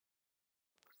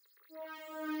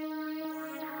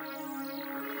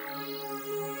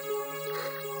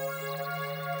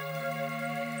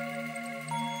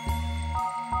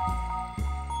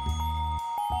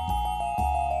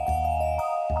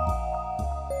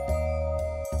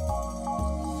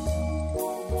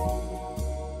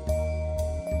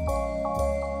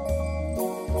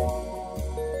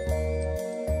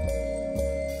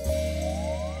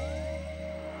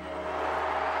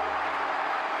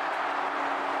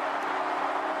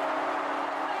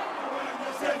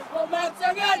Go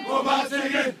marching in! Go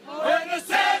marching in! When the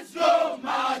saints go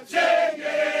marching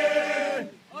in!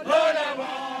 Lord, I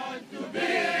want to be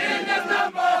in the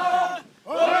number!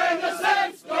 When the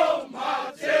saints go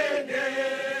marching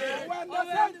in!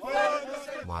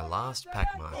 My last pack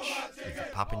march with the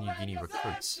Papua New Guinea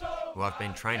recruits, who I've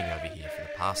been training over here for the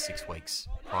past 6 weeks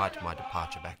prior to my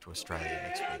departure back to Australia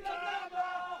next week.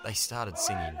 They started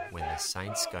singing When the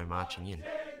Saints Go Marching In.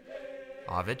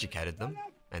 I've educated them,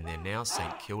 and they're now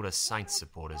St Kilda Saints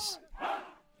supporters.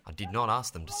 I did not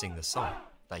ask them to sing the song,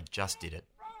 they just did it.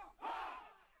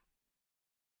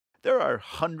 There are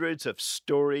hundreds of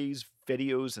stories,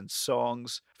 videos and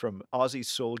songs from Aussie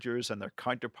soldiers and their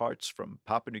counterparts from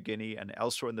Papua New Guinea and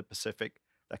elsewhere in the Pacific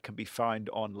that can be found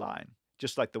online,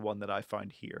 just like the one that I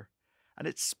found here. And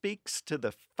it speaks to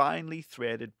the finely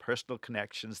threaded personal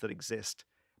connections that exist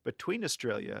between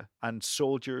Australia and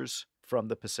soldiers from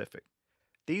the Pacific.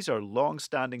 These are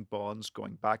long-standing bonds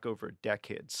going back over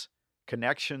decades,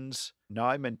 connections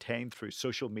now maintained through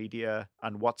social media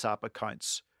and WhatsApp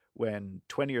accounts, when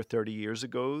 20 or 30 years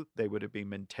ago they would have been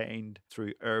maintained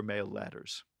through airmail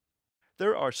letters.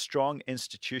 There are strong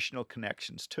institutional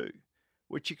connections too,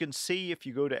 which you can see if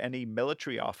you go to any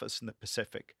military office in the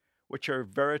Pacific, which are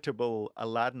veritable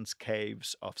Aladdin's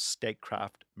caves of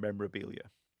statecraft memorabilia.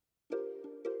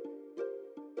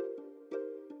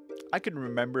 I can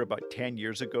remember about 10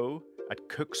 years ago at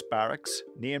Cook's Barracks,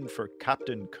 named for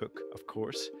Captain Cook, of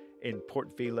course, in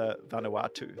Port Vila,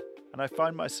 Vanuatu, and I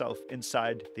found myself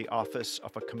inside the office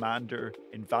of a commander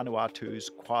in Vanuatu's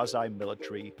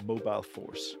quasi-military mobile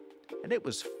force. And it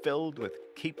was filled with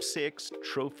keepsakes,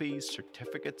 trophies,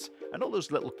 certificates, and all those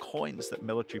little coins that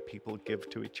military people give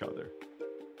to each other.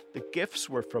 The gifts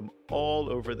were from all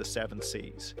over the 7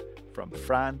 seas, from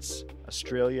France,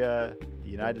 Australia, the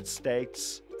United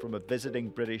States, from a visiting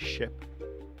British ship.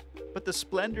 But the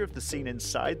splendour of the scene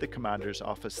inside the commander's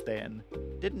office then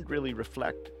didn't really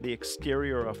reflect the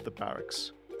exterior of the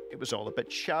barracks. It was all a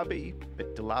bit shabby, a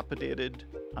bit dilapidated,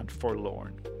 and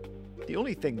forlorn. The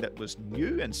only thing that was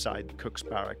new inside Cook's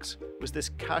Barracks was this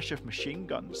cache of machine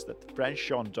guns that the French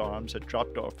gendarmes had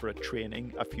dropped off for a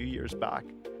training a few years back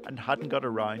and hadn't got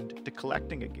around to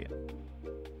collecting again.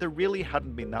 There really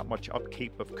hadn't been that much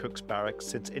upkeep of Cook's Barracks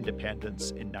since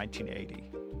independence in 1980.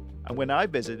 And when I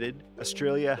visited,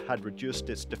 Australia had reduced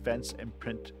its defence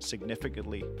imprint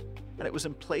significantly. And it was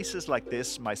in places like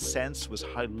this my sense was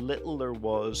how little there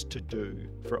was to do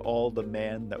for all the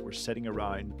men that were sitting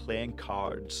around playing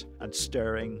cards and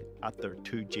staring at their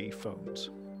 2G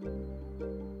phones.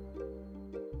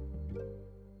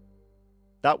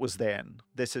 That was then,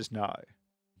 this is now.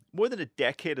 More than a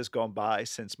decade has gone by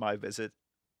since my visit,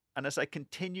 and as I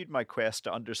continued my quest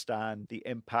to understand the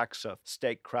impacts of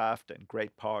statecraft and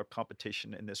great power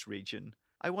competition in this region,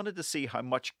 I wanted to see how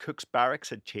much Cook's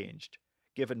Barracks had changed,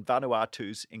 given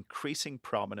Vanuatu's increasing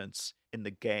prominence in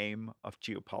the game of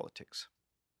geopolitics.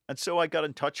 And so I got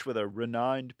in touch with a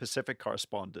renowned Pacific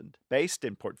correspondent based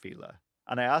in Port Vila,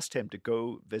 and I asked him to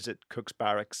go visit Cook's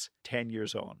Barracks 10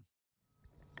 years on.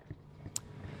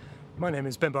 My name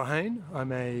is Ben Bohane.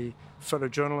 I'm a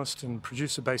photojournalist and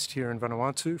producer based here in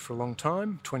Vanuatu for a long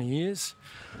time, 20 years.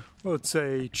 Well, it's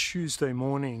a Tuesday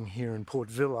morning here in Port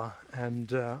Vila,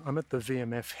 and I'm at the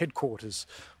VMF headquarters,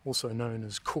 also known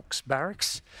as Cook's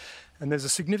Barracks. And there's a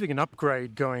significant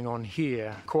upgrade going on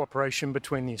here, cooperation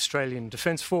between the Australian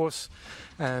Defence Force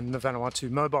and the Vanuatu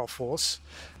Mobile Force.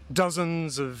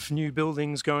 Dozens of new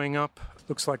buildings going up.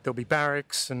 Looks like there'll be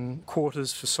barracks and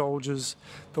quarters for soldiers.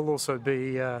 There'll also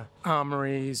be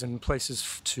armories and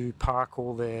places to park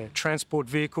all their transport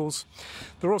vehicles.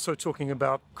 They're also talking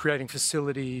about creating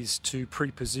facilities to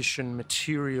pre-position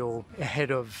material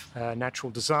ahead of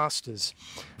natural disasters.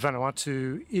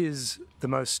 Vanuatu is the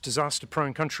most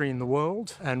disaster-prone country in the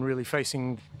world and really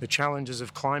facing the challenges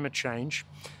of climate change.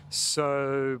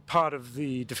 So part of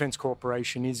the Defence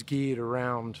Cooperation is geared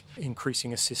around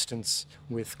increasing assistance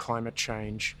with climate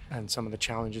change and some of the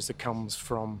challenges that comes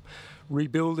from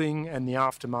rebuilding and the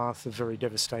aftermath of very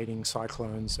devastating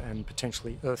cyclones and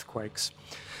potentially earthquakes.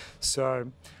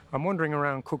 So I'm wandering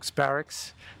around Cook's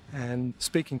Barracks and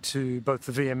speaking to both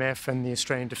the VMF and the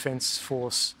Australian Defence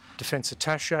Force Defence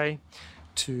Attaché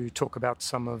to talk about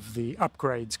some of the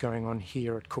upgrades going on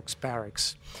here at Cook's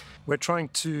Barracks. We're trying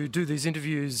to do these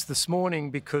interviews this morning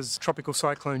because Tropical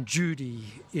Cyclone Judy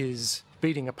is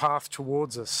beating a path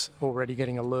towards us, already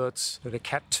getting alerts that a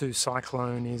Cat 2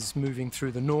 cyclone is moving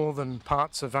through the northern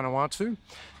parts of Vanuatu,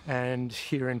 and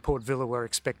here in Port Vila we're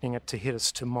expecting it to hit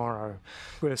us tomorrow.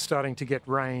 We're starting to get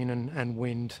rain and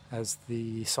wind as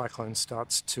the cyclone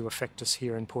starts to affect us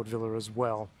here in Port Vila as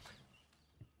well.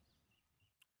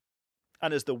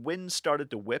 And as the wind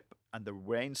started to whip and the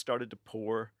rain started to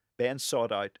pour, Ben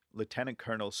sought out Lieutenant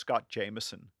Colonel Scott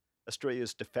Jameson,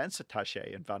 Australia's Defence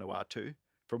Attaché in Vanuatu,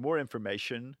 for more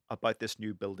information about this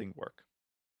new building work.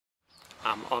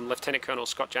 I'm Lieutenant Colonel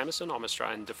Scott Jameson. I'm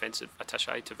Australian Defence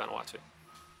Attaché to Vanuatu.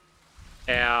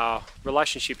 Our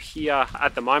relationship here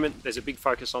at the moment, there's a big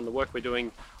focus on the work we're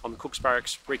doing on the Cook's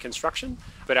Barracks reconstruction,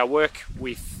 but our work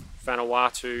with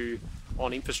Vanuatu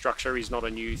on infrastructure is not a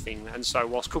new thing. And so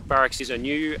whilst Cook Barracks is a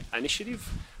new initiative,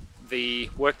 the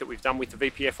work that we've done with the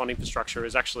VPF on infrastructure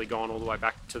has actually gone all the way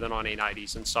back to the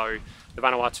 1980s. And so the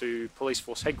Vanuatu Police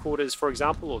Force headquarters, for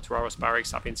example, or Tarawas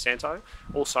Barracks up in Santo,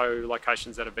 also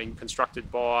locations that have been constructed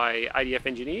by ADF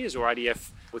engineers or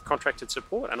ADF with contracted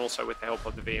support, and also with the help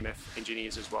of the VMF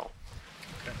engineers as well.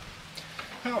 Okay.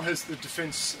 How has the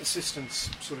defence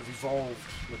assistance sort of evolved,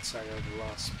 let's say, over the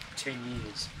last 10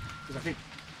 years? Because I think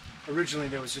originally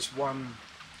there was just one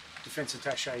Defence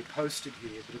Attaché posted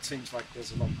here, but it seems like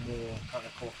there's a lot more kind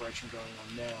of cooperation going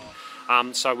on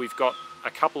now. So we've got a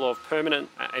couple of permanent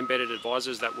embedded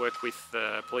advisors that work with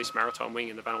the Police Maritime Wing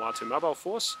and the Vanuatu Mobile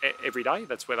Force every day.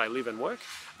 That's where they live and work.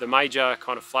 The major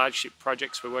kind of flagship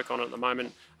projects we work on at the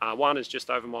moment, one is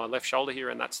just over my left shoulder here,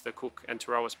 and that's the Cook and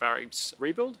Tarawas Barracks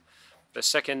rebuild. The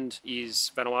second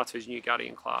is Vanuatu's new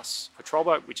Guardian class patrol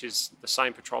boat, which is the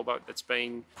same patrol boat that's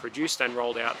been produced and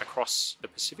rolled out across the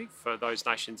Pacific for those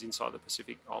nations inside the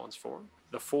Pacific Islands Forum.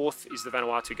 The fourth is the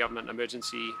Vanuatu Government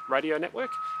Emergency Radio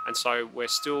Network, and so we're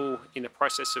still in the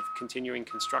process of continuing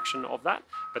construction of that,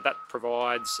 but that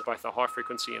provides both a high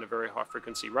frequency and a very high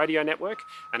frequency radio network,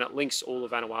 and it links all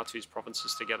of Vanuatu's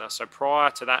provinces together. So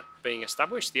prior to that being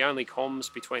established, the only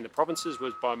comms between the provinces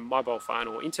was by mobile phone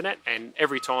or internet, and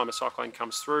every time a cyclone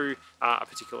comes through a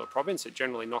particular province, it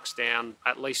generally knocks down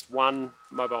at least one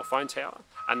mobile phone tower,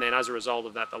 and then as a result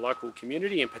of that, the local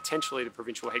community and potentially the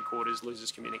provincial headquarters loses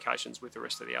communications with the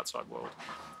rest of the outside world.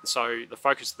 So the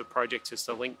focus of the project is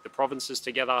to link the provinces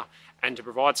together and to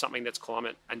provide something that's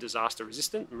climate and disaster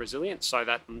resistant and resilient, so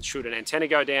that should an antenna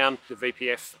go down, the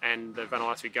VPF and the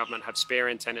Vanuatu government have spare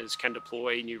antennas, can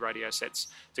deploy new radio sets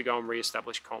to go and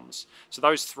re-establish comms. So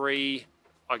those three,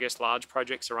 I guess, large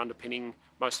projects are underpinning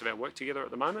most of our work together at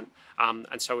the moment.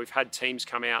 And so we've had teams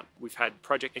come out, we've had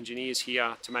project engineers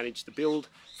here to manage the build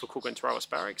for Cook and Tarawas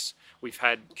Barracks. We've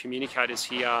had communicators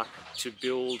here to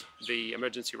build the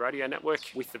emergency radio network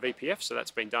with the VPF, so that's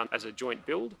been done as a joint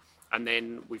build. And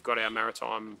then we've got our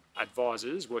maritime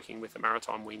advisors working with the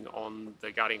Maritime Wing on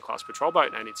the Guardian class patrol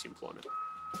boat and its employment.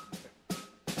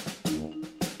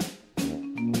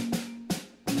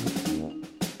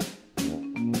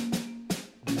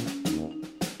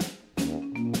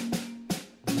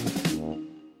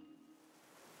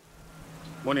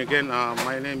 Morning again.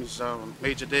 My name is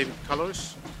Major David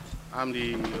Caloris. I'm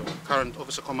the current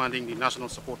officer commanding the National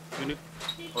Support Unit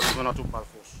of the Vanuatu Mobile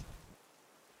Force.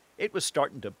 It was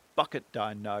starting to bucket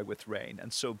down now with rain,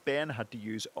 and so Ben had to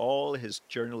use all his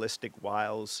journalistic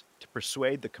wiles to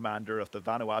persuade the commander of the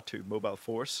Vanuatu Mobile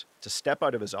Force to step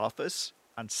out of his office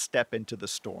and step into the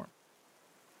storm.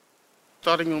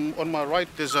 Starting on my right,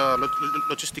 there's a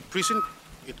logistic precinct.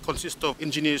 It consists of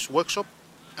engineers' workshop,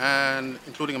 and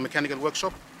including a mechanical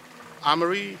workshop,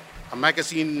 armory, a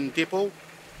magazine depot,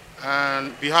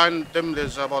 and behind them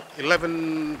there's about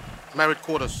 11 married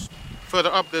quarters. Further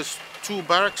up there's 2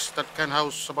 barracks that can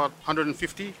house about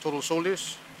 150 total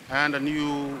soldiers, and a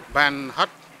new band hut,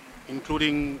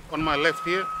 including on my left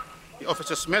here, the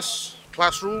officers' mess,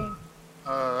 classroom,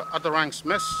 other ranks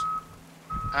mess,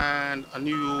 and a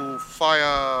new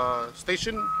fire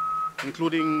station,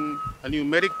 including a new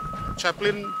medic,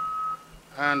 chaplain,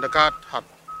 and a guard hut.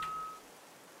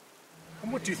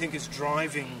 And what do you think is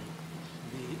driving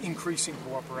the increasing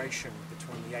cooperation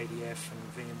between the ADF and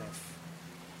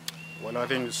VMF? Well, I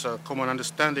think it's a common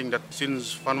understanding that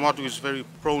since Vanuatu is very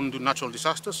prone to natural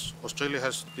disasters, Australia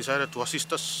has decided to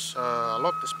assist us a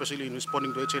lot, especially in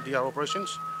responding to HADR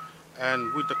operations.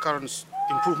 And with the current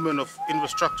improvement of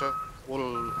infrastructure,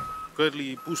 will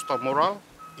greatly boost our morale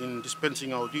in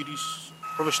dispensing our duties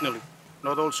professionally.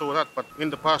 Not also that, but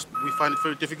in the past we find it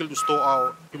very difficult to store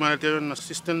our humanitarian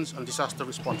assistance and disaster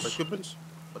response equipment.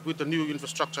 But with the new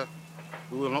infrastructure,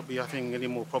 we will not be having any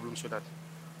more problems with that.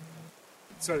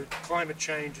 So climate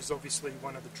change is obviously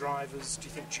one of the drivers. Do you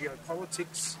think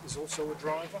geopolitics is also a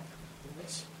driver in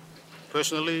this?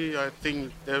 Personally, I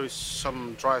think there is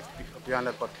some drive behind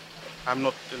that, but I'm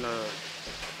not in a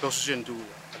position to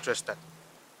address that.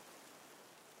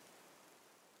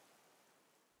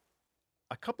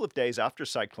 A couple of days after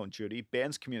Cyclone Judy,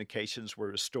 Ben's communications were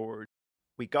restored.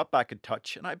 We got back in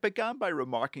touch, and I began by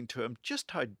remarking to him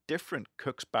just how different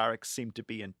Cook's Barracks seemed to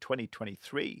be in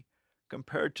 2023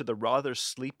 compared to the rather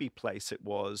sleepy place it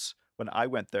was when I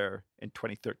went there in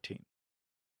 2013?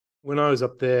 When I was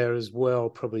up there as well,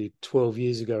 probably 12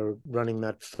 years ago, running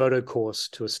that photo course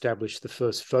to establish the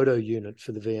first photo unit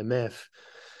for the VMF,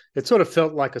 it sort of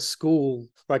felt like a school,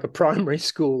 like a primary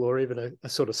school, or even a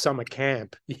sort of summer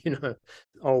camp,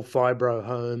 old fibro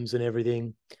homes and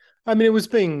everything. I mean, it was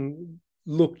being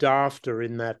looked after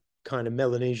in that kind of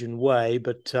Melanesian way,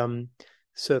 but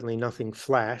certainly nothing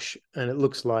flash. And it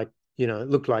looked like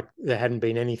there hadn't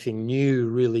been anything new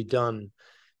really done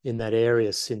in that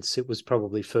area since it was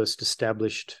probably first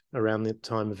established around the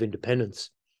time of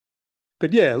independence.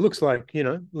 But yeah, it looks like,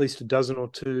 at least a dozen or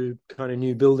two kind of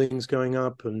new buildings going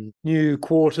up and new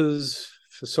quarters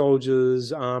for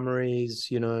soldiers,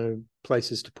 armories,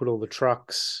 places to put all the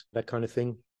trucks, that kind of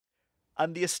thing.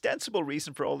 And the ostensible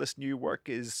reason for all this new work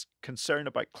is concern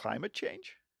about climate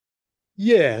change?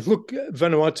 Yeah, look,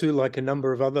 Vanuatu, like a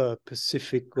number of other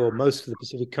Pacific or most of the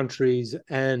Pacific countries,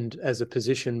 and as a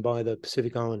position by the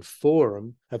Pacific Island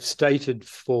Forum, have stated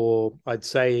for, I'd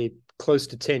say, close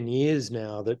to 10 years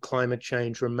now that climate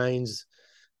change remains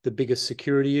the biggest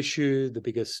security issue, the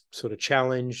biggest sort of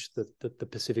challenge that the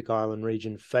Pacific Island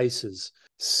region faces.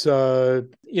 So,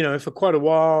 for quite a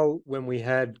while, when we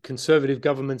had conservative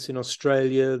governments in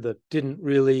Australia that didn't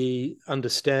really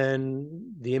understand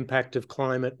the impact of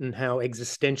climate and how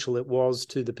existential it was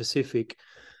to the Pacific,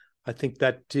 I think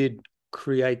that did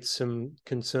create some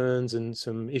concerns and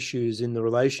some issues in the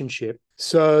relationship.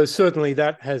 So certainly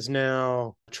that has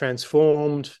now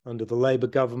transformed under the Labor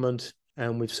government,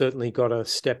 and we've certainly got to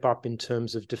step up in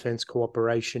terms of defence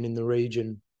cooperation in the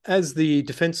region. As the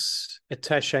defence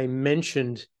attaché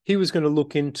mentioned, he was going to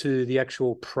look into the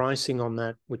actual pricing on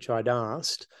that, which I'd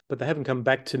asked, but they haven't come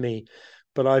back to me.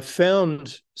 But I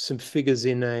found some figures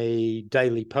in a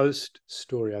Daily Post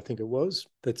story, I think it was,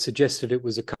 that suggested it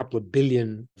was a couple of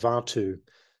billion Vatu.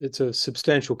 It's a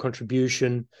substantial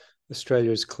contribution. Australia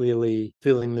is clearly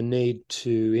feeling the need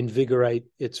to invigorate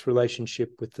its relationship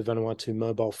with the Vanuatu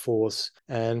Mobile Force.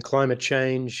 And climate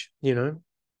change,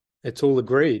 it's all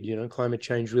agreed, climate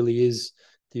change really is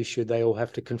the issue they all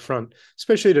have to confront,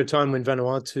 especially at a time when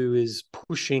Vanuatu is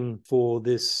pushing for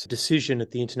this decision at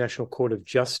the International Court of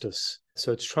Justice.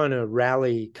 So it's trying to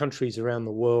rally countries around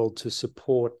the world to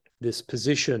support this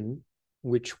position,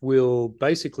 which will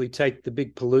basically take the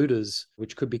big polluters,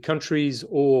 which could be countries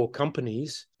or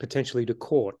companies, potentially to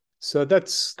court. So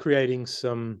that's creating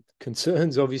some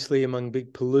concerns, obviously, among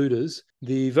big polluters.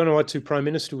 The Vanuatu Prime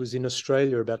Minister was in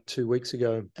Australia about 2 weeks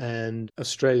ago, and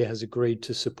Australia has agreed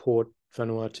to support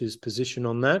Vanuatu's position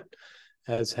on that,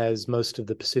 as has most of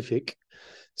the Pacific.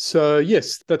 So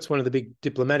yes, that's one of the big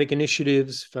diplomatic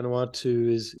initiatives Vanuatu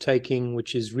is taking,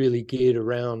 which is really geared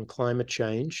around climate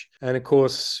change. And of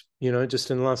course,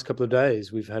 just in the last couple of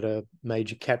days, we've had a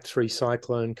major Cat 3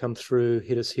 cyclone come through,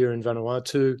 hit us here in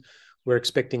Vanuatu. We're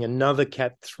expecting another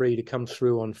Cat 3 to come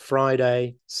through on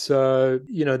Friday. So,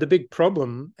 the big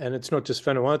problem, and it's not just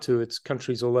Vanuatu, it's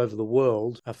countries all over the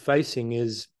world are facing,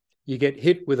 is you get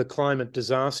hit with a climate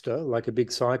disaster like a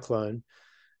big cyclone,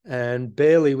 and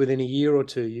barely within a year or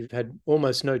two, you've had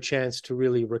almost no chance to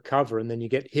really recover, and then you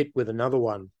get hit with another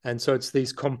one. And so it's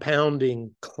these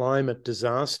compounding climate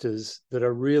disasters that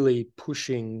are really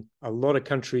pushing a lot of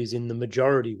countries in the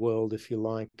majority world, if you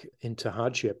like, into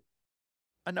hardship.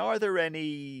 And are there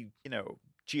any,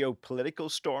 geopolitical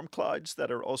storm clouds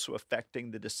that are also affecting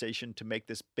the decision to make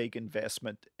this big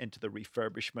investment into the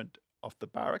refurbishment of the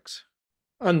barracks?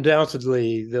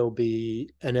 Undoubtedly, there'll be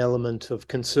an element of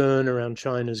concern around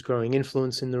China's growing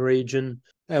influence in the region.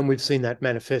 And we've seen that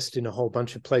manifest in a whole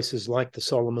bunch of places like the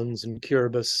Solomons and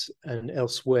Kiribati and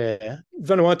elsewhere.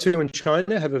 Vanuatu and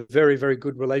China have a very, very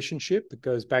good relationship that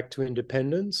goes back to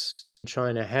independence.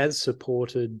 China has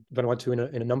supported Vanuatu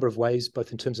in a number of ways,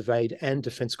 both in terms of aid and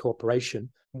defence cooperation.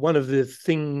 One of the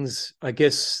things, I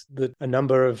guess, that a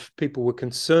number of people were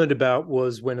concerned about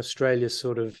was when Australia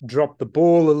sort of dropped the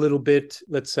ball a little bit,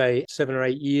 let's say 7 or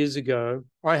 8 years ago.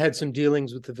 I had some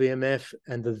dealings with the VMF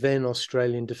and the then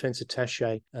Australian Defence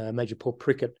Attaché, Major Paul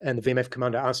Prickett, and the VMF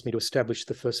commander asked me to establish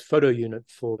the first photo unit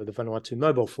for the Vanuatu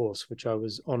Mobile Force, which I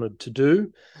was honoured to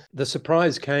do. The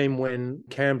surprise came when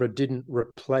Canberra didn't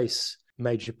replace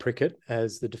Major Prickett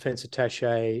as the Defence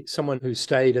Attaché, someone who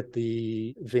stayed at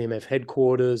the VMF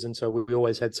headquarters, and so we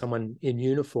always had someone in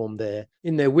uniform there.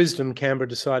 In their wisdom, Canberra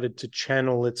decided to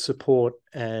channel its support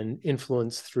and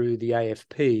influence through the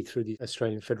AFP, through the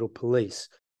Australian Federal Police.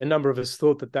 A number of us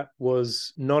thought that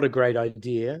was not a great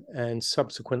idea, and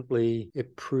subsequently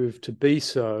it proved to be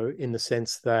so, in the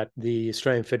sense that the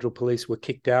Australian Federal Police were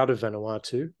kicked out of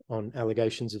Vanuatu on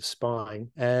allegations of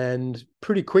spying. And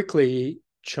pretty quickly,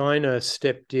 China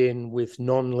stepped in with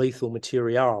non-lethal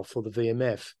material for the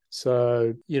VMF.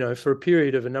 So, for a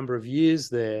period of a number of years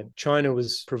there, China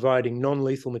was providing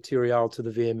non-lethal material to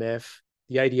the VMF.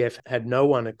 The ADF had no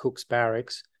one at Cook's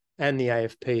Barracks, and the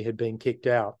AFP had been kicked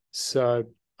out. So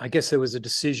I guess there was a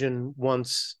decision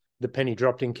once the penny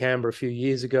dropped in Canberra a few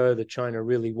years ago that China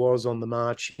really was on the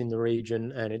march in the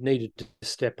region and it needed to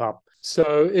step up.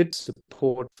 So its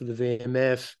support for the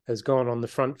VMF has gone on the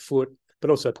front foot, but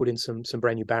also put in some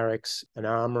brand new barracks, an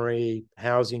armory,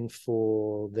 housing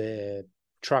for their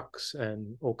trucks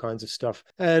and all kinds of stuff.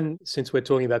 And since we're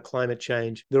talking about climate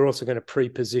change, they're also going to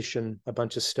pre-position a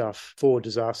bunch of stuff for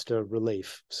disaster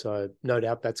relief. So no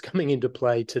doubt that's coming into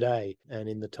play today and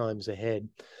in the times ahead.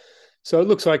 So it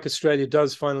looks like Australia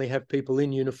does finally have people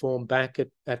in uniform back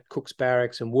at Cook's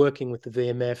Barracks and working with the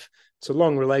VMF. It's a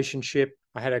long relationship.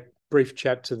 I had a brief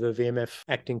chat to the VMF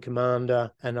acting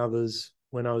commander and others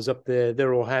when I was up there.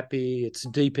 They're all happy. It's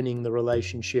deepening the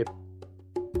relationship.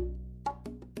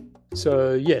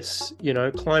 So yes,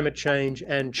 climate change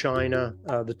and China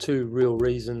are the two real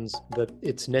reasons that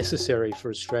it's necessary for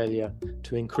Australia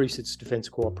to increase its defence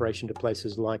cooperation to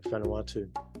places like Vanuatu.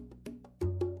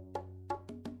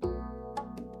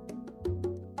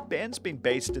 Ben's been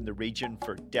based in the region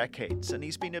for decades, and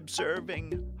he's been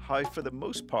observing how, for the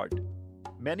most part,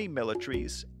 many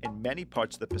militaries in many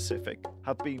parts of the Pacific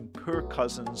have been poor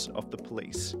cousins of the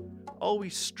police,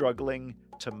 always struggling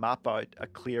to map out a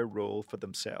clear role for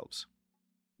themselves.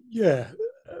 Yeah.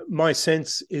 My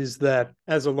sense is that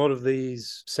as a lot of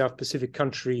these South Pacific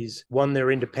countries won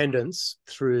their independence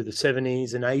through the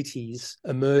 70s and 80s,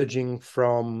 emerging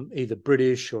from either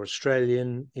British or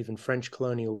Australian, even French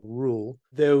colonial rule,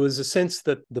 there was a sense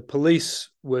that the police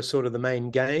were sort of the main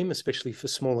game, especially for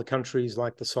smaller countries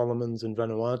like the Solomons and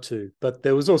Vanuatu. But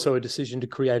there was also a decision to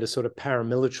create a sort of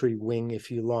paramilitary wing,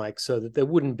 if you like, so that there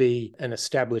wouldn't be an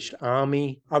established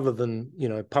army other than,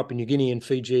 Papua New Guinea and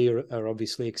Fiji are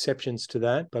obviously exceptions to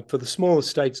that. But for the smaller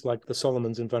states like the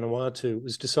Solomons and Vanuatu, it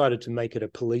was decided to make it a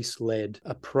police-led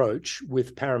approach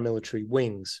with paramilitary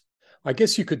wings. I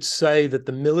guess you could say that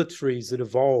the militaries that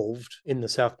evolved in the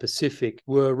South Pacific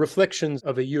were reflections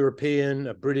of a European,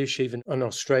 a British, even an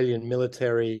Australian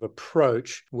military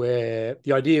approach, where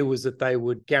the idea was that they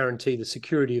would guarantee the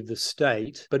security of the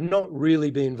state, but not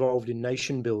really be involved in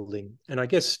nation building. And I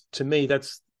guess to me,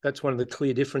 that's one of the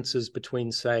clear differences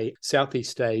between, say,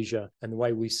 Southeast Asia and the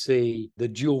way we see the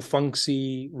dual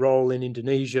function role in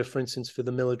Indonesia, for instance, for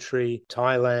the military,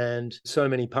 Thailand, so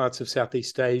many parts of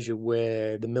Southeast Asia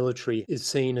where the military is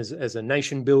seen as a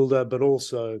nation builder, but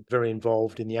also very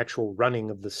involved in the actual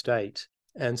running of the state.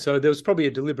 And so there was probably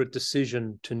a deliberate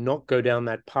decision to not go down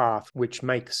that path, which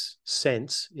makes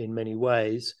sense in many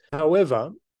ways.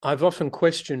 However, I've often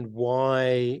questioned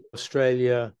why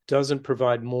Australia doesn't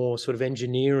provide more sort of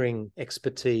engineering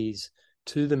expertise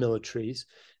to the militaries.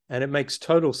 And it makes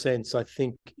total sense, I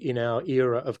think, in our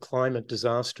era of climate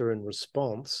disaster and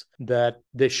response, that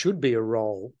there should be a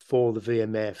role for the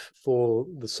VMF, for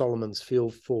the Solomons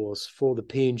Field Force, for the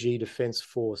PNG Defence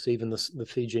Force, even the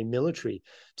Fiji military,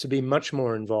 to be much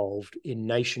more involved in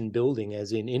nation building,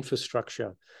 as in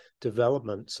infrastructure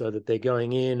development, so that they're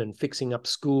going in and fixing up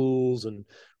schools and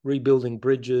rebuilding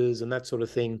bridges and that sort of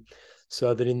thing,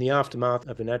 so that in the aftermath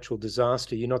of a natural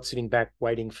disaster, you're not sitting back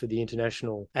waiting for the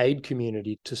international aid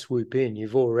community to swoop in.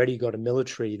 You've already got a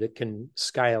military that can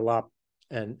scale up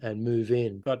and move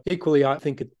in. But equally, I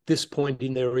think at this point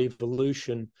in their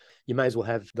evolution, you may as well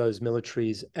have those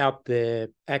militaries out there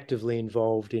actively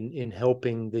involved in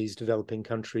helping these developing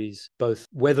countries both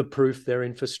weatherproof their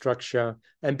infrastructure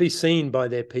and be seen by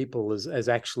their people as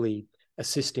actually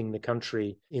assisting the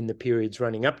country in the periods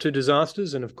running up to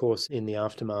disasters and, of course, in the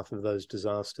aftermath of those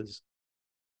disasters.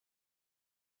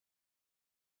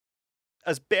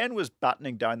 As Ben was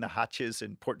battening down the hatches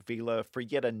in Port Vila for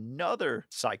yet another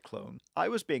cyclone, I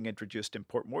was being introduced in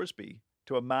Port Moresby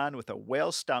to a man with a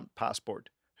well-stamped passport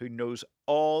who knows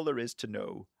all there is to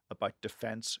know about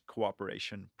defence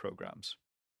cooperation programs.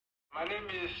 My name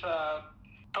is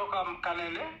Tokam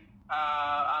Kalele.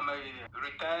 I'm a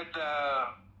retired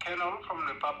colonel from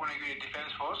the Papua New Guinea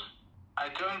Defence Force. I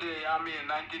joined the army in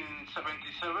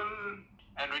 1977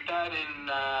 and retired in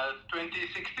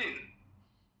 2016.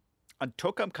 And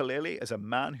Tokam Kalele is a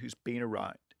man who's been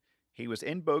around. He was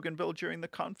in Bougainville during the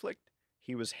conflict,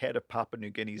 he was head of Papua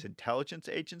New Guinea's intelligence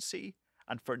agency,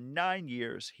 and for 9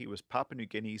 years he was Papua New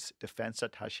Guinea's defence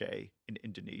attaché in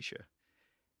Indonesia.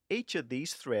 Each of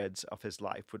these threads of his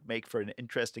life would make for an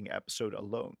interesting episode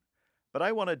alone, but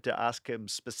I wanted to ask him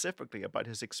specifically about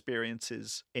his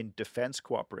experiences in defence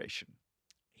cooperation.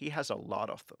 He has a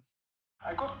lot of them.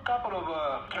 I got a couple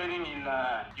of training in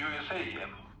USA,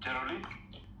 generally.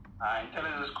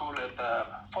 Intelligence school at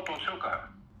Fort Osaka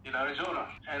in Arizona.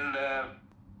 And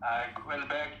I went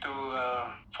back to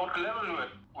Fort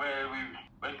Leavenworth, where we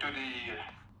went to the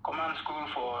command school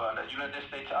for the United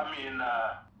States Army in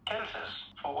Kansas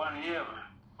for 1 year.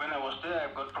 When I was there,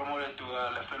 I got promoted to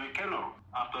Lieutenant Colonel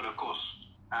after the course.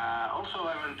 Also,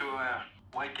 I went to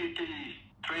Waikiki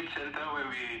Trade Center, where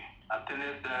we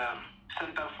attended the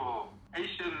Center for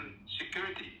Asian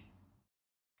Security.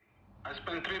 I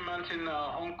spent 3 months in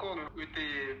Hong Kong with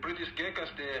the British Gurkhas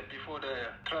there before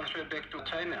the transfer back to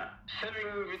China.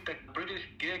 Serving with the British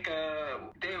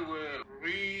Gurkha, they were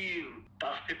real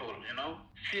tough people, you know,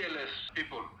 fearless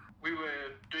people. We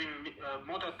were doing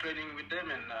motor training with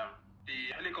them, and the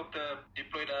helicopter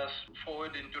deployed us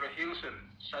forward into the hills, and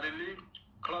suddenly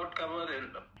cloud covered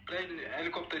and the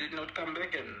helicopter did not come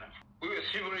back, and we were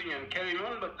shivering and carrying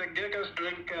on, but the Gurkhas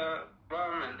drank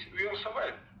rum and we all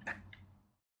survived.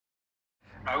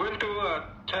 I went to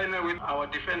China with our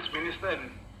defense minister, and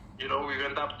we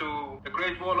went up to the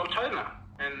Great Wall of China,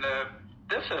 and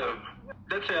that's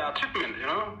an achievement,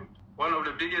 one of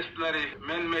the biggest bloody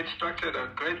man-made structure, the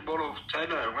Great Wall of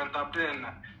China. I went up there, and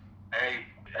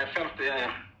I felt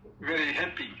very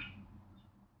happy.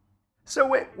 So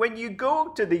when you go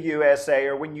to the USA,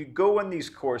 or when you go on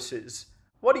these courses,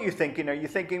 what are you thinking? Are you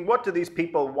thinking, what do these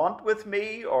people want with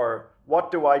me? Or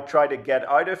what do I try to get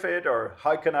out of it? Or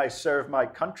how can I serve my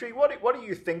country? What are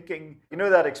you thinking? You know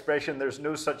that expression, there's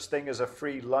no such thing as a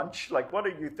free lunch? Like, what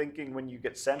are you thinking when you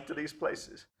get sent to these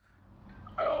places?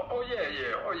 Oh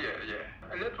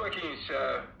yeah. Networking is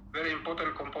a very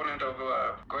important component of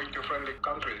going to friendly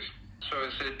countries. So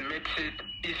it makes it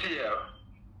easier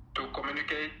to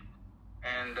communicate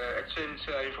and exchange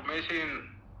information.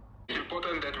 It's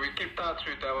important that we keep touch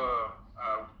with our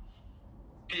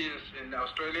peers in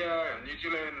Australia and New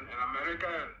Zealand and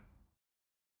America.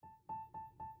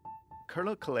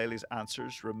 Colonel Kalele's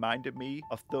answers reminded me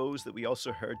of those that we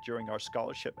also heard during our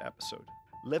scholarship episode.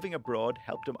 Living abroad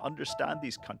helped him understand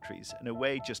these countries in a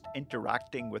way just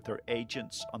interacting with their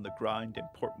agents on the ground in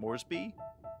Port Moresby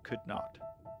could not.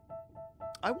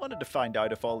 I wanted to find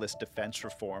out if all this defence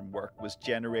reform work was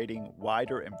generating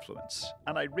wider influence,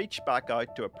 and I reached back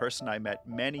out to a person I met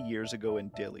many years ago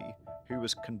in Dili who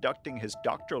was conducting his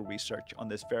doctoral research on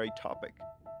this very topic,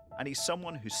 and he's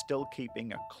someone who's still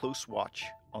keeping a close watch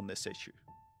on this issue.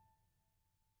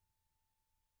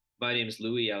 My name is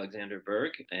Louis Alexander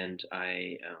Berg, and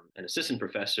I am an assistant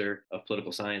professor of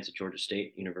political science at Georgia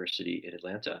State University in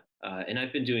Atlanta. And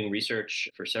I've been doing research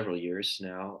for several years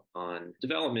now on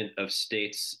development of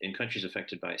states in countries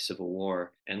affected by civil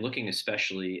war, and looking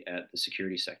especially at the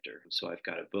security sector. So I've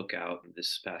got a book out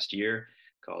this past year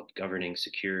called Governing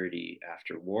Security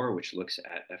After War, which looks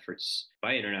at efforts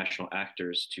by international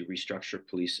actors to restructure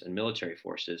police and military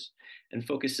forces, and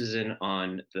focuses in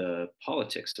on the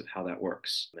politics of how that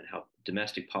works and how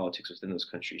domestic politics within those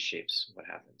countries shapes what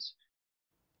happens.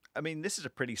 I mean, this is a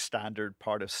pretty standard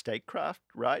part of statecraft,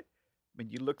 right? I mean,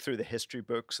 you look through the history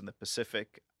books in the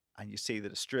Pacific and you see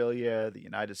that Australia, the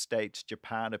United States,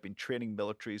 Japan have been training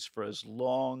militaries for as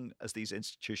long as these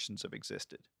institutions have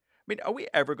existed. I mean, are we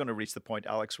ever going to reach the point,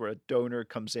 Alex, where a donor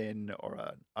comes in or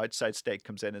an outside state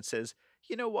comes in and says,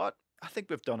 you know what, I think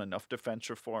we've done enough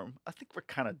defense reform. I think we're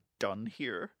kind of done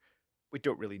here. We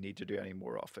don't really need to do any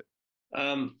more of it.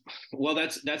 Well,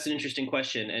 that's an interesting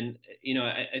question. And,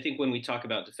 I think when we talk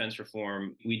about defense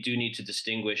reform, we do need to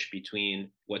distinguish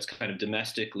between what's kind of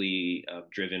domestically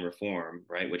driven reform,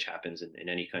 right, which happens in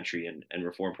any country, and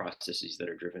reform processes that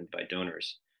are driven by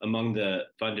donors. Among the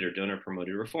funded or donor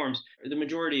promoted reforms, the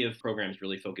majority of programs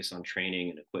really focus on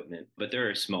training and equipment, but there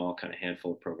are a small kind of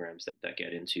handful of programs that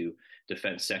get into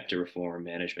defense sector reform,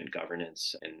 management,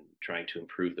 governance, and trying to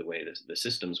improve the way the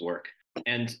systems work.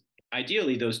 And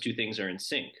ideally, those two things are in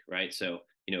sync, right? So,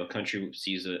 a country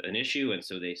sees an issue, and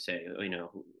so they say,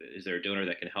 is there a donor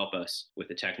that can help us with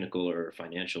the technical or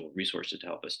financial resources to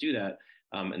help us do that?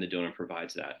 And the donor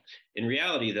provides that. In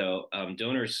reality, though,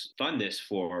 donors fund this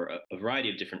for a variety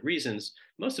of different reasons,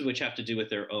 most of which have to do with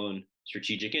their own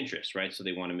strategic interests, right? So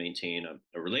they want to maintain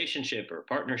a relationship or a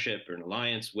partnership or an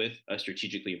alliance with a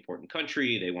strategically important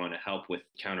country. They want to help with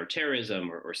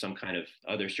counterterrorism or some kind of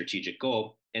other strategic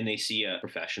goal. And they see a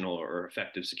professional or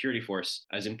effective security force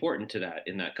as important to that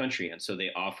in that country. And so they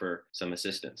offer some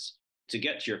assistance. To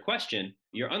get to your question,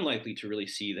 you're unlikely to really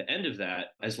see the end of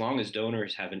that as long as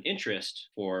donors have an interest,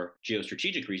 for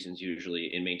geostrategic reasons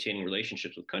usually, in maintaining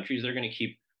relationships with countries. They're going to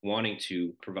keep wanting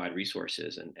to provide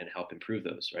resources and help improve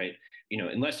those, right?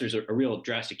 Unless there's a real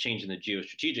drastic change in the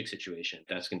geostrategic situation,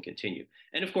 that's going to continue.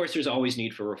 And of course, there's always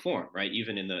need for reform, right?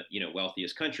 Even in the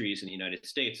wealthiest countries in the United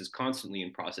States is constantly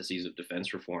in processes of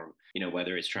defense reform.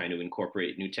 Whether it's trying to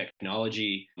incorporate new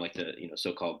technology like the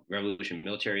so-called revolution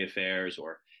military affairs,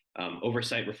 or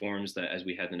oversight reforms that as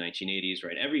we had in the 1980s,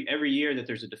 right? Every year that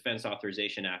there's a Defense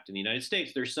Authorization Act in the United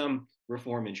States, there's some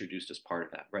reform introduced as part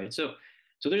of that, right? So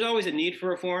there's always a need for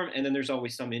reform, and then there's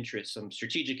always some interest, some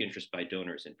strategic interest by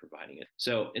donors in providing it.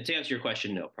 So to answer your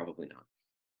question, no, probably not.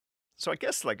 So I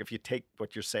guess if you take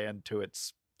what you're saying to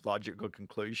its logical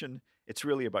conclusion, it's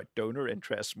really about donor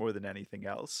interests more than anything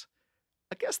else.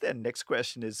 I guess then next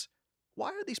question is, why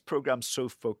are these programs so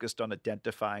focused on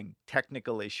identifying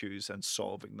technical issues and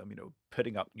solving them,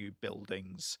 putting up new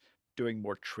buildings, doing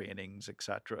more trainings,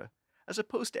 etc., as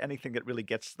opposed to anything that really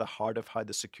gets to the heart of how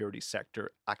the security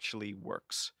sector actually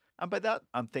works? And by that,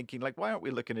 I'm thinking, why aren't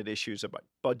we looking at issues about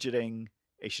budgeting,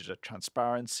 issues of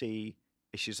transparency,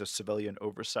 issues of civilian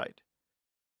oversight?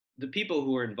 The people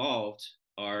who are involved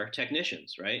are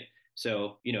technicians, right?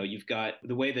 So, you've got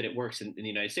the way that it works in the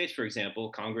United States, for example.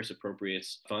 Congress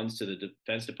appropriates funds to the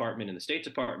Defense Department and the State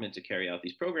Department to carry out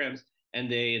these programs,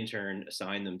 and they in turn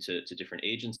assign them to different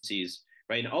agencies,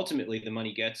 right? And ultimately, the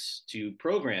money gets to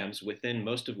programs within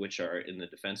most of which are in the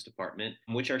Defense Department,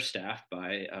 which are staffed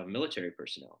by military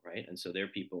personnel, right? And so they're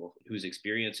people whose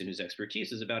experience and whose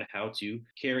expertise is about how to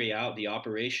carry out the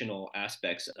operational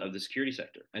aspects of the security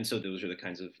sector. And so those are the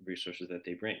kinds of resources that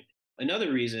they bring.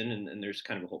 Another reason, and there's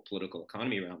kind of a whole political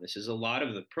economy around this, is a lot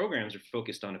of the programs are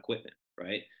focused on equipment,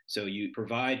 right? So you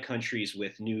provide countries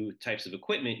with new types of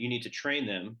equipment, you need to train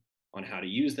them on how to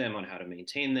use them, on how to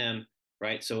maintain them,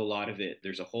 right? So a lot of it,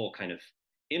 there's a whole kind of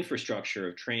infrastructure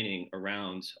of training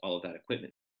around all of that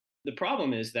equipment. The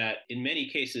problem is that in many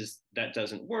cases that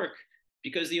doesn't work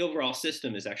because the overall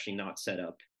system is actually not set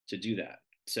up to do that.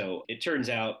 So it turns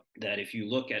out that if you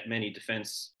look at many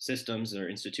defense systems or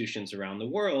institutions around the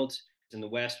world, in the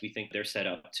West, we think they're set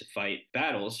up to fight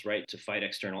battles, right? To fight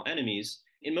external enemies.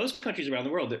 In most countries around the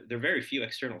world, there are very few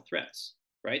external threats,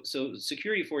 right? So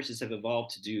security forces have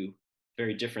evolved to do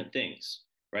very different things,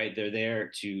 right? They're there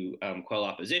to quell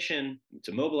opposition,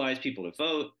 to mobilize people to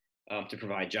vote, to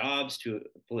provide jobs to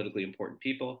politically important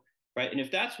people, right? And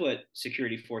if that's what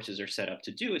security forces are set up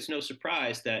to do, it's no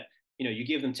surprise that you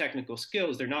give them technical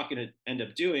skills, they're not going to end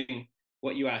up doing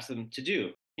what you ask them to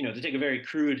do. To take a very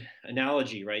crude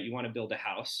analogy, right? You want to build a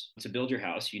house. To build your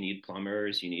house, you need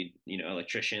plumbers, you need,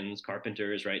 electricians,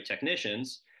 carpenters, right?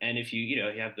 Technicians. And if you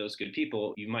have those good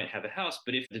people, you might have a house.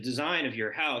 But if the design of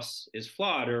your house is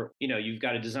flawed, or, you've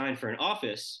got a design for an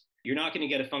office, you're not going to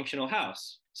get a functional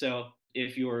house. So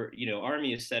if your,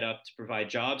 army is set up to provide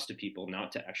jobs to people,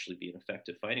 not to actually be an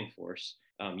effective fighting force,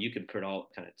 you can put all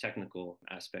kind of technical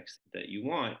aspects that you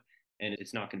want, and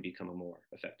it's not going to become a more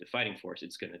effective fighting force.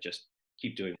 It's going to just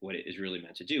keep doing what it is really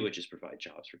meant to do, which is provide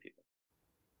jobs for people.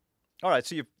 All right,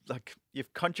 so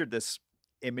you've conjured this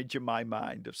image in my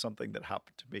mind of something that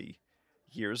happened to me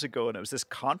years ago, and it was this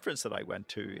conference that I went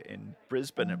to in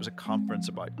Brisbane. It was a conference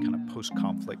about kind of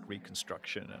post-conflict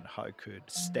reconstruction and how could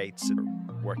states that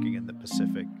are working in the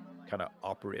Pacific kind of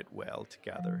operate well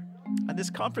together. And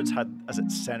this conference had as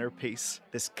its centerpiece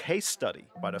this case study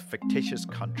about a fictitious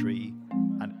country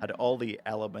and had all the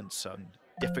elements and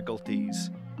difficulties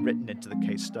written into the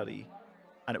case study.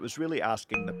 And it was really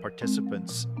asking the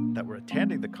participants that were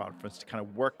attending the conference to kind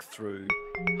of work through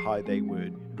how they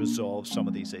would resolve some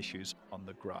of these issues on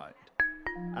the ground.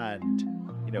 And,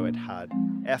 it had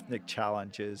ethnic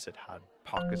challenges, it had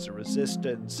pockets of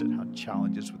resistance, it had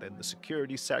challenges within the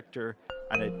security sector,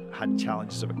 and it had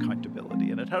challenges of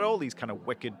accountability. And it had all these kind of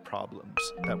wicked problems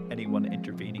that anyone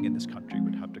intervening in this country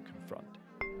would have to confront.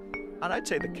 And I'd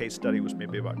say the case study was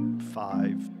maybe about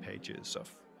 5 pages of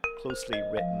closely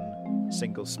written,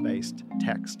 single-spaced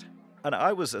text. And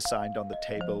I was assigned on the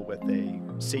table with a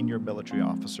senior military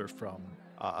officer from,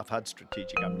 I've had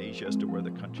strategic amnesia as to where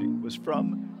the country was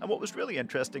from. And what was really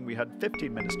interesting, we had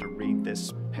 15 minutes to read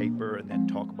this paper and then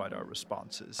talk about our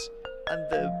responses. And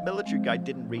the military guy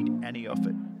didn't read any of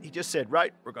it. He just said,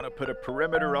 right, we're going to put a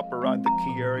perimeter up around the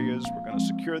key areas. We're going to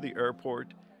secure the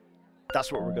airport.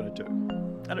 That's what we're going to do.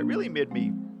 And it really made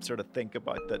me sort of think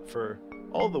about that for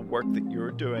all the work that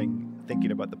you're doing,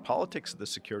 thinking about the politics of the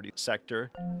security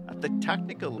sector, at the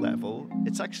technical level,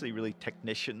 it's actually really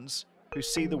technicians who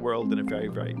see the world in a very,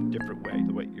 very different way,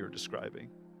 the way you're describing.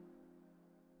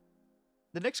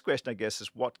 The next question, I guess, is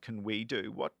what can we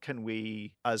do? What can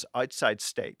we, as outside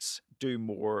states, do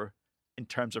more in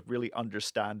terms of really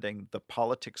understanding the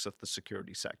politics of the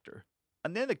security sector?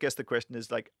 And then I guess the question is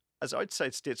as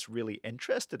outside states really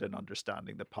interested in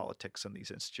understanding the politics and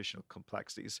these institutional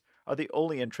complexities? Are they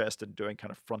only interested in doing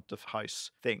kind of front of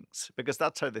house things? Because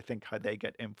that's how they think how they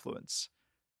get influence.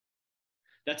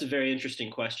 That's a very interesting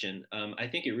question. I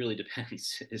think it really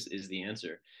depends, is the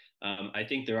answer. I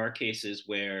think there are cases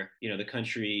where, the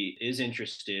country is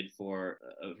interested for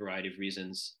a variety of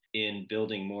reasons in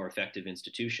building more effective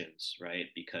institutions, right?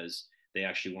 Because they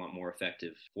actually want more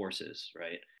effective forces,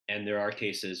 right? And there are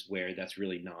cases where that's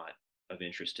really not of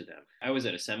interest to them. I was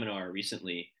at a seminar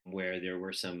recently where there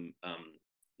were some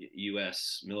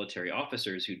US military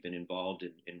officers who'd been involved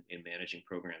in managing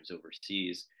programs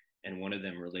overseas. And one of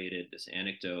them related this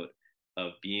anecdote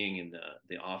of being in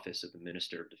the office of the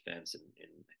Minister of Defense in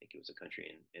I think it was a country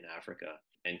in Africa,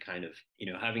 and kind of,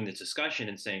 having this discussion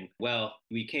and saying, well,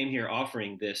 we came here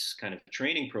offering this kind of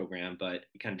training program, but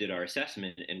we kind of did our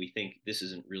assessment and we think this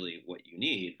isn't really what you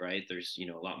need, right? There's,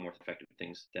 a lot more effective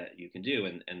things that you can do.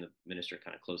 And the minister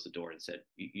kind of closed the door and said,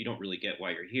 you don't really get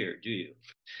why you're here, do you?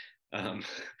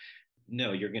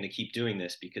 No, you're going to keep doing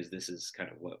this because this is kind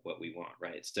of what we want,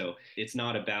 right? So it's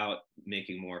not about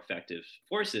making more effective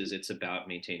forces, it's about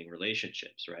maintaining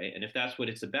relationships, right? And if that's what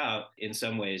it's about, in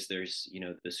some ways there's,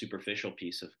 the superficial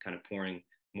piece of kind of pouring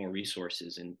more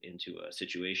resources into a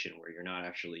situation where you're not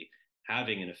actually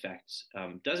having an effect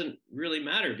doesn't really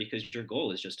matter because your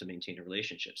goal is just to maintain a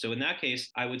relationship. So in that case,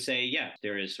 I would say, yeah,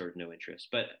 there is sort of no interest.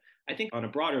 But I think on a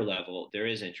broader level, there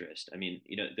is interest. I mean,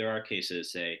 there are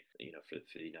cases, say, for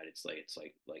the United States,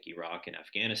 like Iraq and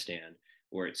Afghanistan,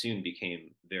 where it soon became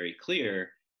very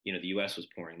clear, the U.S. was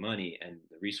pouring money and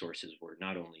the resources were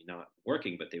not only not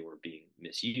working, but they were being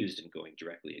misused and going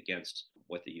directly against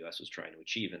what the U.S. was trying to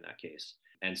achieve in that case.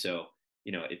 And so,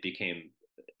 it became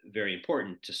very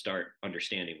important to start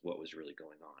understanding what was really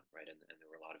going on, right? And there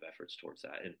were a lot of efforts towards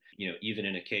that. And, even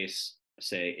in a case,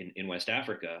 say in West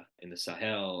Africa, in the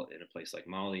Sahel, in a place like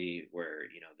Mali, where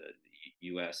the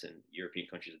U.S. and European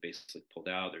countries have basically pulled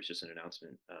out. There's just an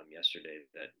announcement yesterday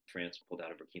that France pulled out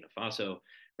of Burkina Faso,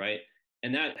 right?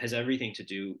 And that has everything to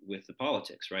do with the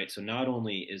politics, right? So not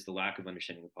only is the lack of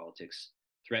understanding of politics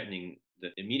threatening the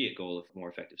immediate goal of more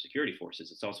effective security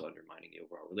forces, it's also undermining the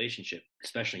overall relationship,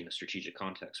 especially in a strategic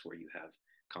context where you have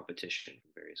competition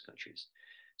from various countries.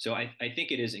 So I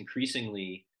think it is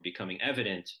increasingly becoming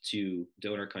evident to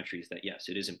donor countries that, yes,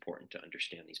 it is important to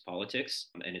understand these politics.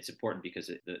 And it's important because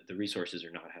the resources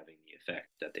are not having the effect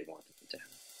that they want them to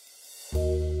have.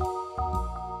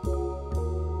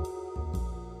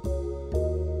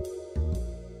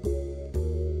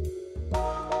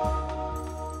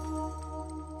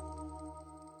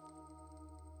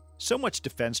 So much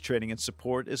defense training and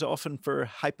support is often for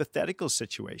hypothetical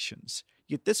situations.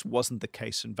 Yet this wasn't the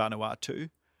case in Vanuatu.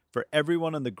 For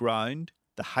everyone on the ground,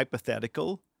 the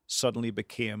hypothetical suddenly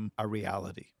became a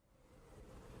reality.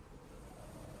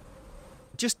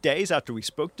 Just days after we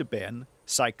spoke to Ben,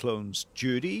 cyclones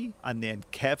Judy and then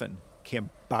Kevin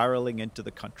came barreling into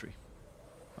the country.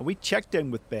 And we checked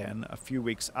in with Ben a few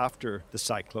weeks after the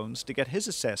cyclones to get his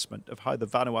assessment of how the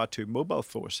Vanuatu Mobile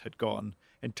Force had gone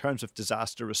in terms of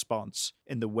disaster response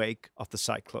in the wake of the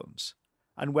cyclones,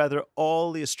 and whether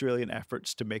all the Australian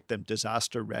efforts to make them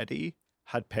disaster ready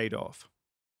had paid off.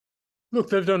 Look,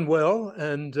 they've done well,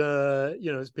 and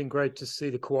it's been great to see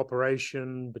the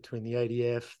cooperation between the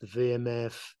ADF, the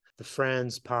VMF, the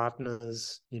France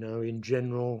partners. In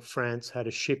general, France had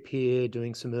a ship here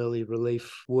doing some early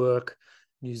relief work.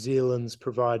 New Zealand's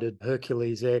provided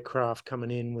Hercules aircraft coming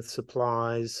in with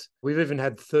supplies. We've even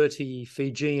had 30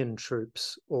 Fijian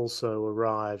troops also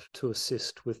arrive to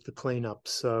assist with the cleanup.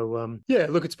 So,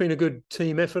 it's been a good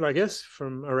team effort, I guess,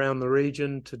 from around the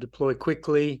region to deploy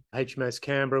quickly. HMAS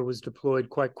Canberra was deployed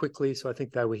quite quickly, so I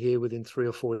think they were here within 3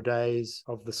 or 4 days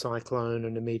of the cyclone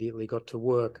and immediately got to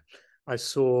work. I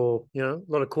saw, a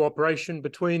lot of cooperation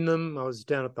between them. I was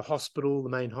down at the hospital, the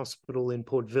main hospital in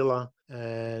Port Vila,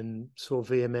 and saw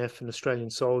VMF and Australian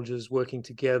soldiers working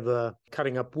together,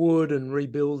 cutting up wood and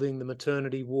rebuilding the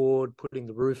maternity ward, putting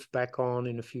the roof back on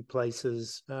in a few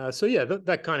places.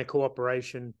 That kind of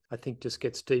cooperation, I think, just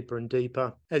gets deeper and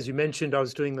deeper. As you mentioned, I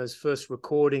was doing those first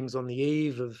recordings on the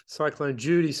eve of Cyclone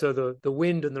Judy, so the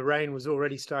wind and the rain was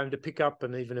already starting to pick up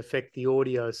and even affect the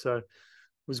audio. So it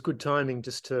was good timing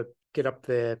just to get up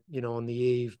there, on the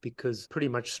eve, because pretty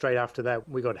much straight after that,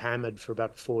 we got hammered for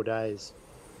about 4 days.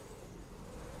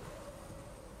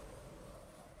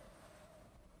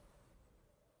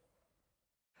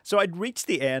 So I'd reached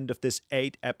the end of this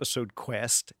 8-episode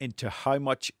quest into how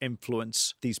much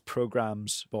influence these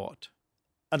programs brought.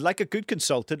 And like a good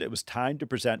consultant, it was time to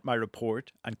present my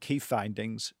report and key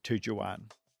findings to Joanne.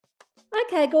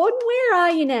 Okay, Gordon, where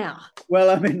are you now? Well,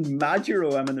 I'm in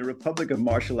Majuro. I'm in the Republic of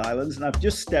Marshall Islands, and I've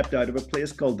just stepped out of a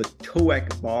place called the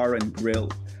Toek Bar and Grill,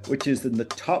 which is in the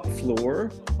top floor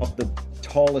of the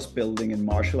tallest building in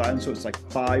Marshall Islands. So it's like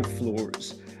 5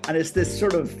 floors. And it's this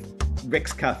sort of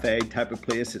Rick's Cafe type of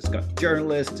place. It's got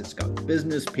journalists, it's got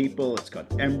business people, it's got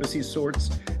embassy sorts.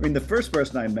 I mean, the first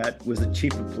person I met was the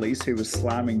chief of police who was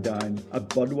slamming down a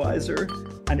Budweiser,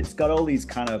 and it's got all these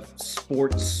kind of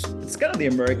sports. It's kind of the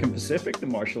American Pacific, the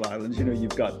Marshall Islands. You know,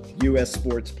 you've got US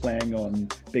sports playing on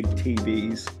big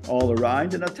TVs all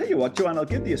around. And I'll tell you what, Joanne, I'll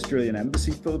give the Australian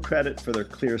Embassy full credit for their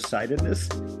clear-sightedness,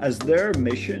 as their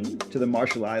mission to the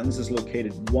Marshall Islands is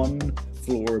located 1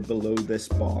 floor below this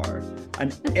bar,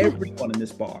 and everyone in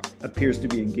this bar appears to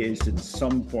be engaged in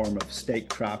some form of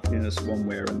statecraftiness one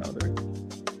way or another.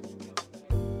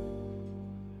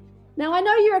 Now, I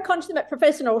know you're a consummate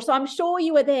professional, so I'm sure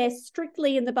you were there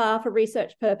strictly in the bar for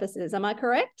research purposes. Am I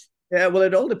correct? Yeah, well,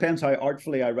 it all depends how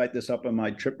artfully I write this up in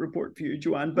my trip report for you,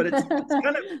 Joanne. But it's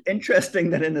kind of interesting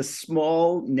that in a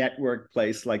small network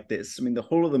place like this, I mean, the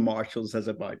whole of the Marshalls has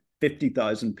about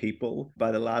 50,000 people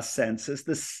by the last census.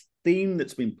 This theme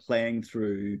that's been playing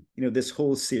through, you know, this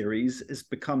whole series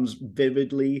becomes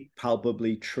vividly,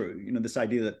 palpably true. You know, this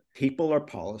idea that people are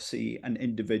policy and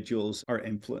individuals are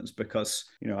influence. Because,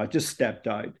 you know, I just stepped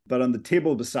out, but on the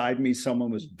table beside me,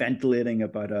 someone was ventilating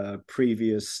about a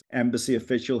previous embassy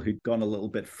official who'd gone a little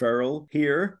bit feral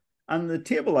here. And the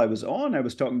table I was on, I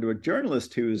was talking to a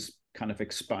journalist who was kind of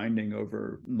expounding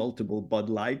over multiple Bud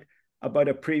Light about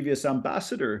a previous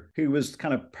ambassador who was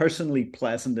kind of personally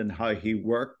pleasant in how he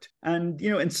worked. And, you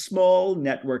know, in small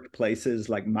networked places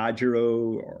like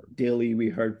Majuro or Dili we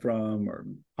heard from, or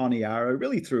Honiara,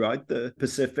 really throughout the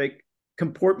Pacific,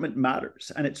 comportment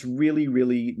matters. And it's really,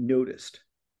 really noticed.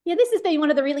 Yeah, this has been one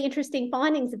of the really interesting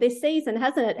findings of this season,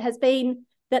 hasn't it? Has been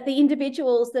that the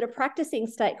individuals that are practicing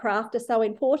statecraft are so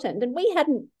important. And we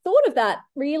hadn't thought of that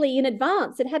really in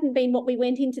advance. It hadn't been what we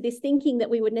went into this thinking that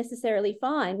we would necessarily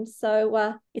find.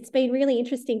 So it's been really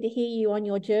interesting to hear you on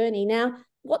your journey. Now,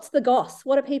 what's the goss?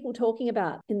 What are people talking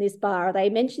about in this bar? Are they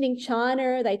mentioning China?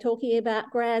 Are they talking about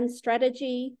grand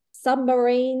strategy,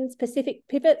 submarines, Pacific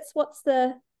pivots? What's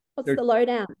the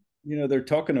lowdown? You know, they're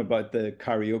talking about the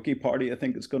karaoke party, I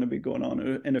think it's going to be going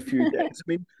on in a few days.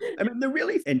 I mean, the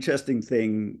really interesting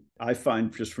thing I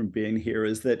find just from being here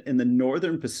is that in the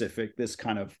Northern Pacific, this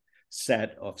kind of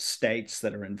set of states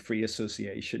that are in free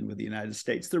association with the United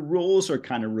States, the roles are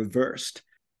kind of reversed.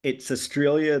 It's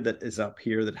Australia that is up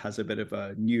here that has a bit of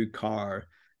a new car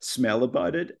smell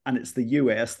about it. And it's the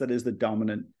US that is the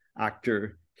dominant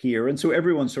actor here. And so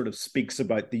everyone sort of speaks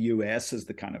about the US as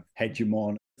the kind of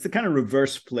hegemon. It's the kind of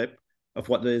reverse flip of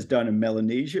what is done in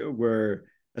Melanesia, where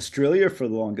Australia for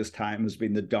the longest time has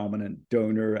been the dominant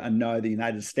donor, and now the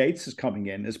United States is coming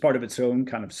in as part of its own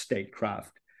kind of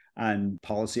statecraft and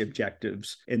policy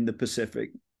objectives in the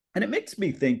Pacific. And it makes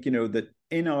me think, you know, that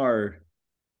in our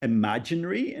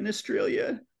imaginary in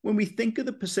Australia, when we think of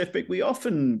the Pacific, we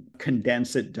often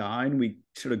condense it down. We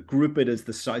sort of group it as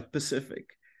the South Pacific.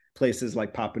 Places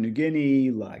like Papua New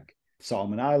Guinea, like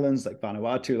Solomon Islands, like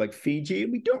Vanuatu, like Fiji.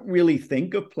 We don't really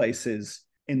think of places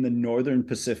in the Northern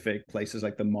Pacific, places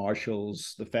like the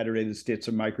Marshalls, the Federated States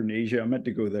of Micronesia. I'm meant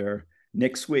to go there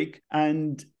next week.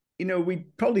 And, you know, we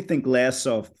probably think less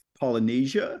of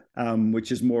Polynesia,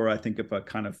 which is more, I think, of a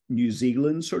kind of New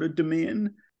Zealand sort of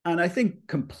domain. And I think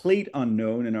complete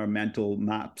unknown in our mental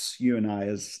maps, you and I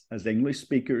as English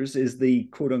speakers, is the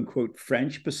quote unquote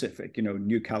French Pacific, you know,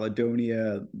 New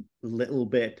Caledonia, a little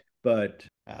bit, but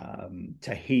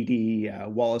Tahiti,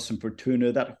 Wallis and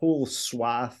Fortuna, that whole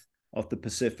swath of the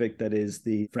Pacific that is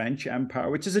the French Empire,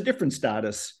 which is a different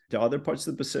status to other parts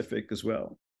of the Pacific as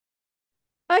well.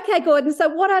 Okay, Gordon. So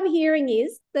what I'm hearing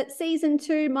is that season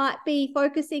 2 might be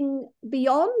focusing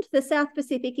beyond the South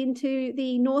Pacific into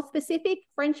the North Pacific,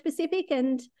 French Pacific,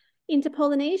 and into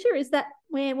Polynesia. Is that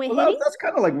where we're heading? That's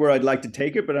kind of like where I'd like to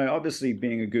take it. But I obviously,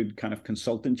 being a good kind of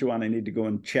consultant, Joanne, I need to go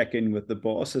and check in with the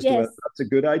boss as to whether that's a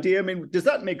good idea. I mean, does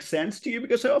that make sense to you?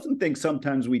 Because I often think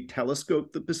sometimes we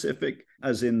telescope the Pacific,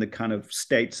 as in the kind of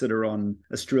states that are on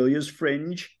Australia's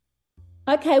fringe.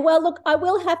 Okay, well, look, I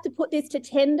will have to put this to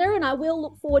tender, and I will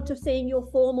look forward to seeing your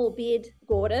formal bid,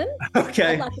 Gordon.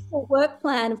 Okay. I'd like a full work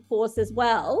plan, of course, as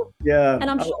well. Yeah.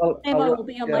 And I'm sure the memo will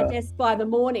be on my desk by the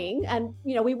morning. And,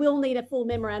 you know, we will need a full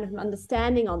memorandum of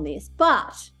understanding on this.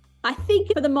 But I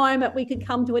think for the moment we could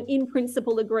come to an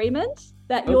in-principle agreement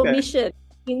that your mission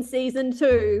in season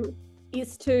 2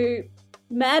 is to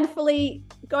manfully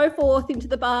go forth into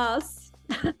the bars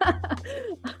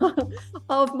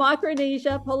of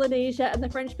Micronesia, Polynesia, and the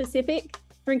French Pacific,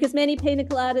 Drink as many pina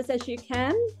coladas as you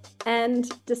can and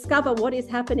discover what is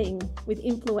happening with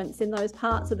influence in those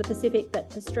parts of the Pacific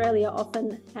that Australia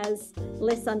often has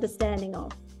less understanding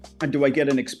of. And do I get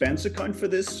an expense account for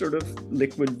this sort of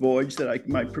liquid voyage that I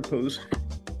might propose?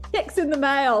 Checks in the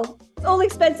mail. All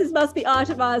expenses must be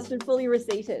itemised and fully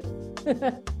receipted.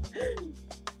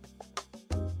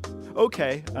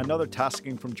 Okay, another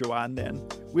tasking from Joanne then.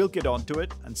 We'll get onto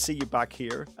it and see you back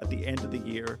here at the end of the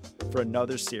year for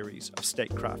another series of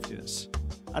Statecraftiness.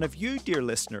 And if you, dear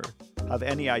listener, have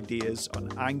any ideas on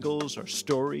angles or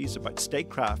stories about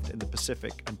statecraft in the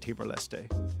Pacific and Timor-Leste,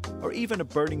 or even a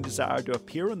burning desire to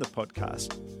appear on the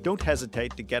podcast, don't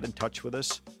hesitate to get in touch with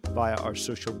us via our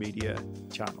social media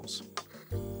channels.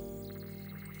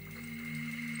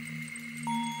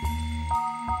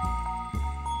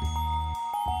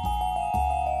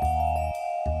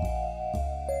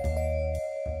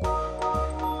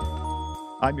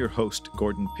 I'm your host,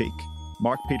 Gordon Peake.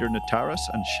 Mark Peter Nataris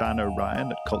and Shanna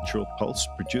Ryan at Cultural Pulse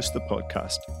produce the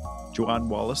podcast. Joanne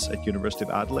Wallace at University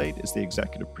of Adelaide is the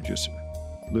executive producer.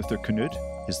 Luther Knut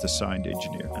is the sound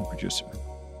engineer and producer.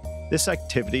 This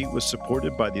activity was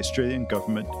supported by the Australian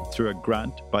Government through a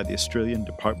grant by the Australian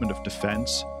Department of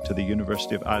Defence to the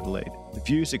University of Adelaide. The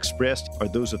views expressed are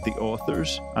those of the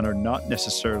authors and are not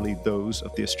necessarily those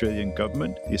of the Australian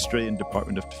Government, the Australian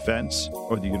Department of Defence,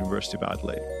 or the University of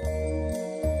Adelaide.